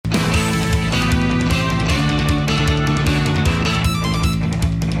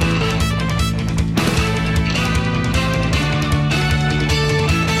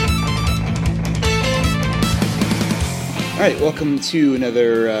right, welcome to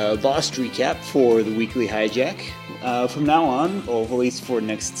another Lost recap for the Weekly Hijack. From now on, or at least for the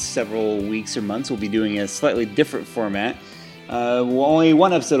next several weeks or months, we'll be doing a slightly different format. Only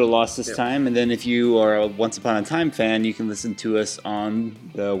one episode of Lost this time, and then if you are a Once Upon a Time fan, you can listen to us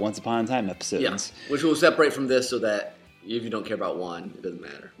on the Once Upon a Time episodes. Yeah, which will separate from this so that if you don't care about one, it doesn't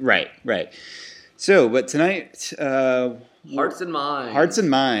matter. Right. So, but tonight... Hearts and Minds. Hearts and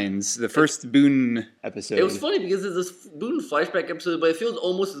Minds, the first Boone episode. It was funny because it's this Boone flashback episode, but it feels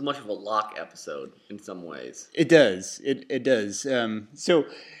almost as much of a Locke episode in some ways. It does. It does. So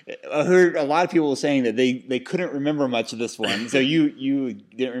I heard a lot of people saying that they couldn't remember much of this one. So you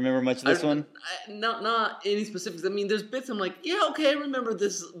didn't remember much of this one? Not any specifics. I mean, there's bits I'm like, yeah, okay, I remember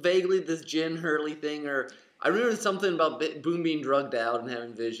this vaguely, this Jen Hurley thing, or I remember something about Boone being drugged out and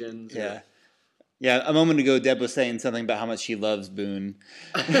having visions. Yeah. Yeah, a moment ago, Deb was saying something about how much she loves Boone.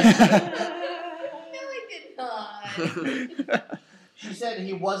 No, I did not. She said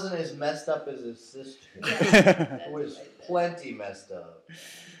he wasn't as messed up as his sister. It was plenty messed up.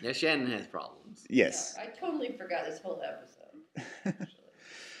 Yeah, Shannon has problems. Yes. Yeah, I totally forgot this whole episode.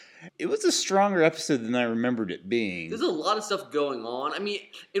 It was a stronger episode than I remembered it being. There's a lot of stuff going on. I mean,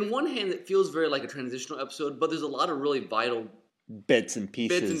 in one hand, it feels very like a transitional episode, but there's a lot of really vital bits and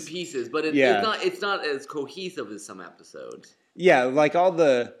pieces, but it's not as cohesive as some episodes. Yeah, like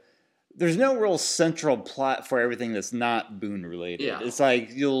there's no real central plot for everything that's not Boone related. Yeah. It's like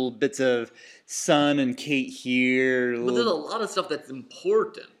little bits of Sun and Kate here. But there's a lot of stuff that's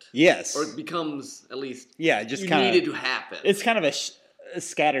important. Yes. Or it becomes, at least, just kind of needed to happen. It's kind of a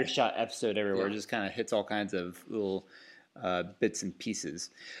scattershot episode everywhere. Yeah. It just kind of hits all kinds of little bits and pieces.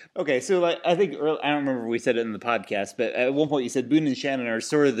 Okay, so I think I don't remember if we said it in the podcast, but at one point you said Boone and Shannon are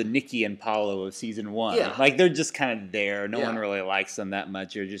sort of the Nikki and Paulo of season 1. Yeah. Like they're just kind of there. No one really likes them that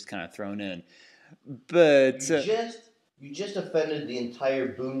much. They're just kind of thrown in. But you just offended the entire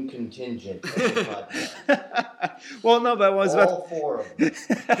Boone contingent of the podcast. Well, no, but all four of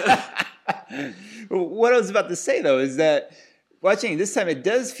them. What I was about to say though is that watching this time, it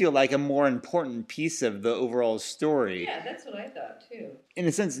does feel like a more important piece of the overall story. Yeah, that's what I thought too. In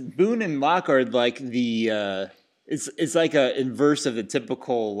a sense, Boone and Locke are like the it's like a inverse of the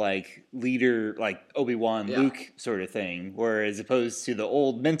typical like leader, like Obi-Wan, Luke sort of thing. Where as opposed to the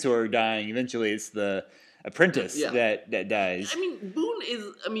old mentor dying, eventually it's the apprentice that dies. I mean, Boone is.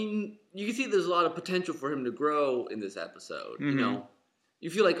 I mean, you can see there's a lot of potential for him to grow in this episode. Mm-hmm. You know,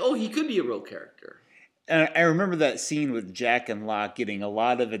 you feel like, oh, he could be a real character. And I remember that scene with Jack and Locke getting a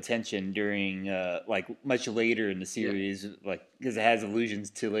lot of attention during, like, much later in the series, like, because it has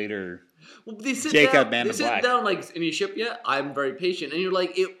allusions to later. Well, they sit Jacob down, Man in Black. They sit down, like, any ship yet? I'm very patient. And you're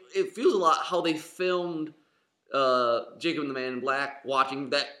like, it feels a lot how they filmed Jacob and the Man in Black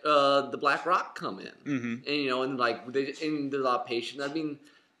watching that the Black Rock come in. Mm-hmm. And, you know, and, like, there's a lot of patience. I mean,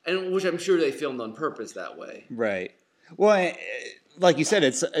 and which I'm sure they filmed on purpose that way. Right. Well, like you said,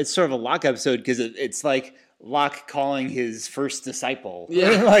 it's sort of a Locke episode because it's like Locke calling his first disciple.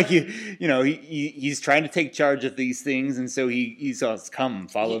 Yeah, like he's trying to take charge of these things, and so he says, "Come,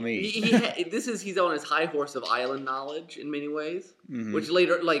 follow me." He's on his high horse of island knowledge in many ways, which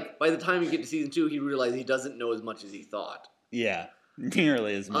later, like by the time you get to season 2, he realizes he doesn't know as much as he thought. Yeah,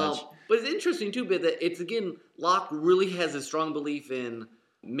 nearly as much. But it's interesting too, that it's again Locke really has a strong belief in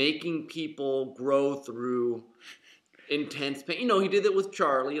making people grow through intense pain. You know, he did it with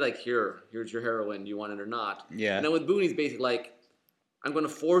Charlie, like, here's your heroin, do you want it or not? Yeah. And then with Boone, he's basically like, I'm going to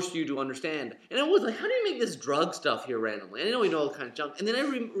force you to understand. And I was like, how do you make this drug stuff here randomly? And I know we know all kind of junk. And then I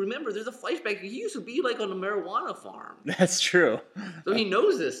remember there's a flashback. He used to be, like, on a marijuana farm. That's true. So he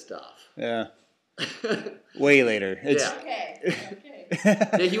knows this stuff. Yeah. Way later. Okay.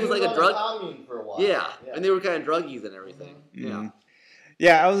 Yeah, he was like a drug... commune for a while. Yeah, and they were kind of druggies and everything. Mm-hmm. Yeah.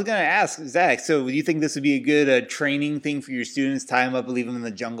 Yeah, I was going to ask, Zach, so do you think this would be a good training thing for your students? Tie them up, leave them in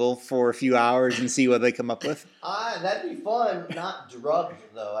the jungle for a few hours and see what they come up with? That'd be fun. Not drugged,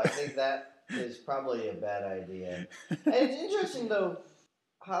 though. I think that is probably a bad idea. And it's interesting, though,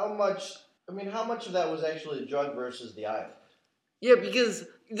 how much of that was actually drug versus the island? Yeah, because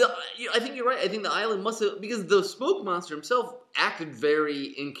I think you're right. I think the island must have... Because the smoke monster himself acted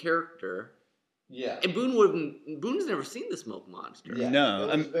very in character. Yeah, and Boone's never seen the smoke monster. Yeah. No,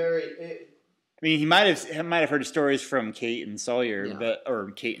 it was I mean, he might have heard stories from Kate and Sawyer,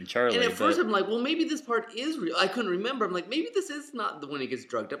 or Kate and Charlie. And at first, I'm like, well, maybe this part is real. I couldn't remember. I'm like, maybe this is not the one he gets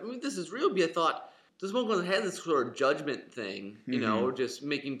drugged up. Maybe this is real. But I thought the smoke monster has this sort of judgment thing, you know, just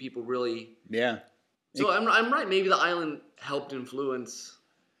making people really. Yeah. So I'm right. Maybe the island helped influence.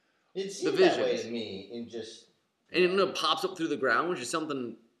 It seemed that way to me, and it pops up through the ground, which is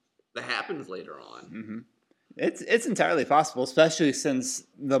something that happens later on. Mm-hmm. It's entirely possible, especially since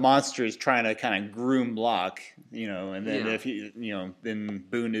the monster is trying to kind of groom Locke, and then Yeah. if then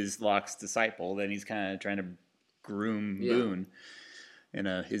Boone is Locke's disciple, then he's kind of trying to groom Yeah. Boone in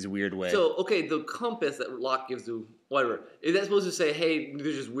his weird way. So, okay, the compass that Locke gives to whatever, is that supposed to say, hey,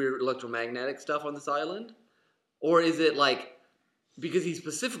 there's just weird electromagnetic stuff on this island? Or is it like, because he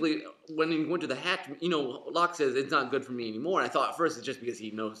specifically, when he went to the hatch, Locke says, it's not good for me anymore. And I thought at first it's just because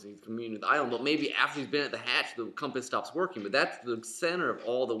he knows he's communing with the island, but maybe after he's been at the hatch, the compass stops working. But that's the center of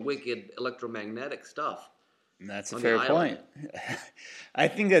all the wicked electromagnetic stuff. That's a on the fair island. point. I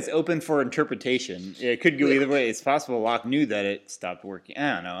think that's open for interpretation. It could go either way. It's possible Locke knew that it stopped working.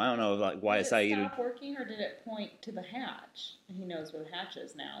 I don't know. I don't know like why Did it Saeed would. stop working, or did it point to the hatch? And he knows where the hatch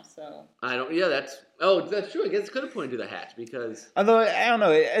is now, so... That's true. I guess it could have pointed to the hatch because... Although I don't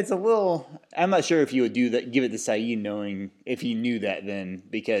know, it's a little. I'm not sure if you would do that. Give it to Saeed, knowing if he knew that then,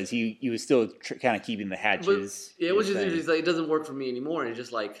 because he was still kind of keeping the hatches. But, yeah, it was just thing. interesting. Like, it doesn't work for me anymore. And it's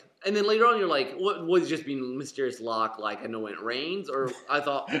just like, and then later on, you're like, what was just being mysterious Locke? Like, I know when it rains, or I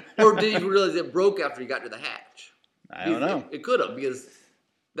thought, or did he realize it broke after he got to the hatch? I don't know. It could have because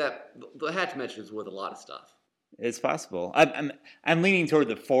the hatch meshes with a lot of stuff. It's possible. I'm leaning toward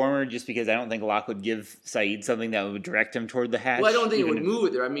the former, just because I don't think Locke would give Saeed something that would direct him toward the hatch. Well, I don't think it even would move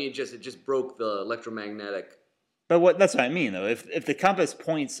it there. I mean, it just broke the electromagnetic. But that's what I mean, though. If the compass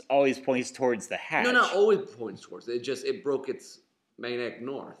always points towards the hatch. No, not always points towards it. It broke its magnetic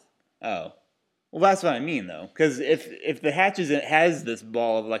north. Oh. Well, that's what I mean, though. Because if the hatch has this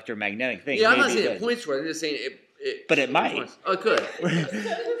ball of electromagnetic thing. Yeah, I'm not maybe saying it does. points towards it. I'm just saying it. But it might. Points. Oh, it could.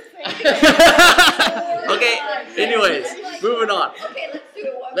 okay, Okay. Anyways, moving on. Okay, let's do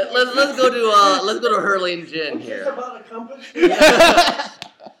it one Let's go to Hurley and Jin Is this here. about a compass?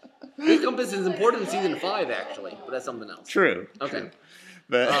 This compass is important in season 5, actually, but that's something else. True. Okay.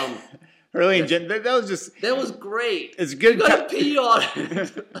 But Um, Hurley and Jen, that was just. That was great. It's good. You gotta pee on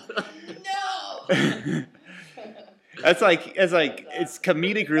it. No. That's like it's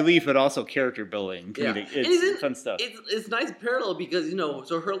comedic relief, but also character building. Yeah. Comedic. And It's fun stuff. It's nice parallel because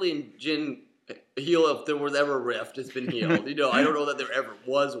so Hurley and Jin heal if there was ever a rift. It's been healed. I don't know that there ever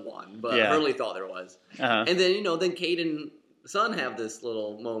was one, but Yeah. Hurley thought there was. Uh-huh. And then then Kate and Sun have this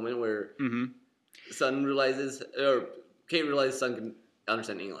little moment where Sun realizes, or Kate realizes Sun can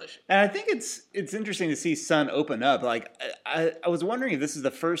understand English. And I think it's interesting to see Sun open up. Like I was wondering if this is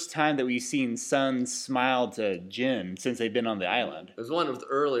the first time that we've seen Sun smile to Jin since they've been on the island. It was one of the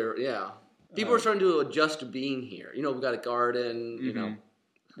earlier, yeah. People are starting to adjust to being here. We've got a garden,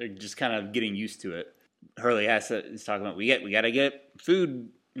 They're just kind of getting used to it. Hurley is talking about we got to get food,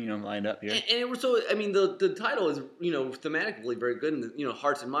 lined up here. And it was the title is, thematically very good. And,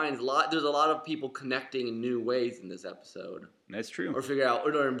 hearts and minds. There's a lot of people connecting in new ways in this episode. That's true. Or figure out,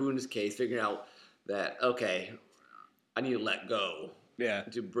 or in Boone's case, figuring out that, okay, I need to let go. Yeah.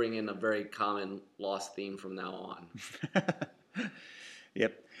 To bring in a very common Lost theme from now on.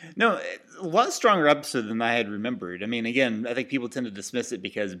 Yep. No, a lot stronger episode than I had remembered. I mean, again, I think people tend to dismiss it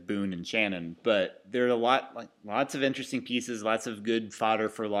because of Boone and Shannon, but there are lots of interesting pieces, lots of good fodder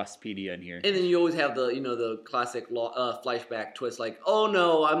for Lostpedia in here. And then you always have the classic flashback twist, like, oh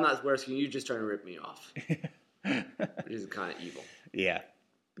no, I'm not rescuing you, you're just trying to rip me off. Which is kind of evil. Yeah.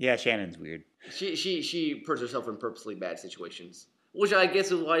 Yeah, Shannon's weird. She puts herself in purposely bad situations, which I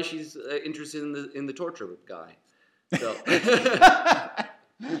guess is why she's interested in the torture guy. So.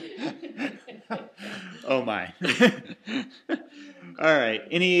 Oh my. All right.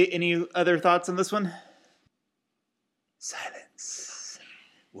 Any other thoughts on this one? Silence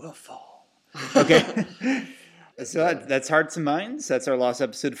will fall. Okay. So that's Hearts and Minds. That's our last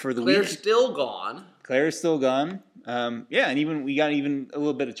episode for the Claire's week. still gone. Claire's still gone. Yeah, and we got a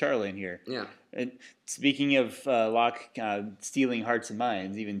little bit of Charlie in here. Yeah. And speaking of Locke stealing hearts and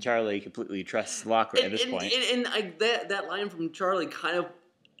minds, even Charlie completely trusts Locke at this point. And that line from Charlie kind of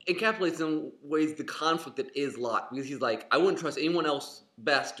encapsulates in ways the conflict that is Locke, because he's like, I wouldn't trust anyone else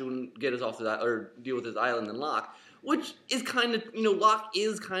best to get us off the or deal with this island than Locke, which is kind of, Locke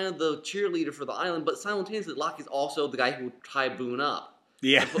is kind of the cheerleader for the island, but simultaneously Locke is also the guy who would tie Boone up.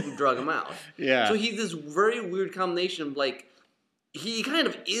 Yeah. And drug him out. Yeah. So he's this very weird combination of he kind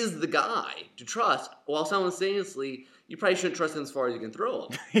of is the guy to trust, while simultaneously you probably shouldn't trust him as far as you can throw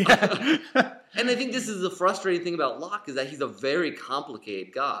him. Yeah. And I think this is the frustrating thing about Locke, is that he's a very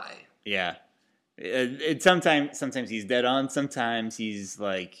complicated guy. Yeah. Sometimes he's dead on. Sometimes he's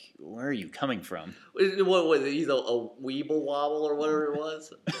like, where are you coming from? What was it? He's a weeble wobble or whatever it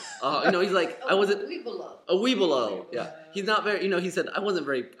was. He's like, I wasn't a weeble. Yeah, he's not very. He said I wasn't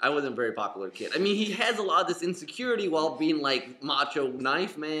a very popular kid. I mean, he has a lot of this insecurity while being like macho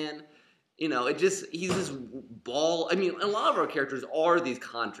knife man. You know, he's this ball. I mean, a lot of our characters are these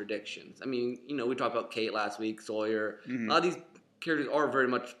contradictions. I mean, you know, we talked about Kate last week, Sawyer. Mm-hmm. A lot of these characters are very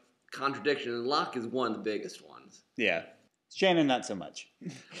much contradiction, and Locke is one of the biggest ones. Yeah. Shannon, not so much.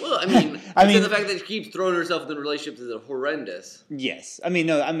 Well, I mean, the fact that she keeps throwing herself into relationships is horrendous. Yes. I mean,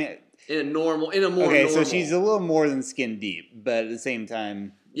 no, I mean... In a more normal... Okay, so she's a little more than skin deep, but at the same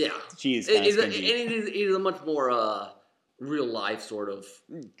time... Yeah. She is kind of skin deep. It is a much more real life sort of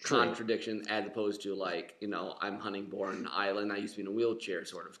contradiction as opposed to like, you know, I'm hunting Bourne Island, I used to be in a wheelchair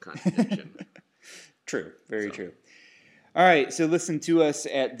sort of contradiction. True. Very true. All right, so listen to us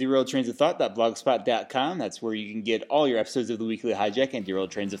at DerailledTrainsOfThought.blogspot.com. That's where you can get all your episodes of the Weekly Hijack and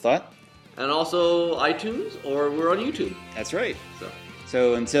Derailed Trains of Thought. And also iTunes, or we're on YouTube. That's right. So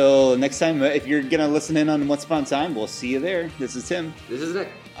So until next time, if you're going to listen in on Once Upon a Time, we'll see you there. This is Tim. this is Nick.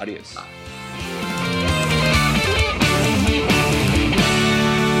 Adios. Bye.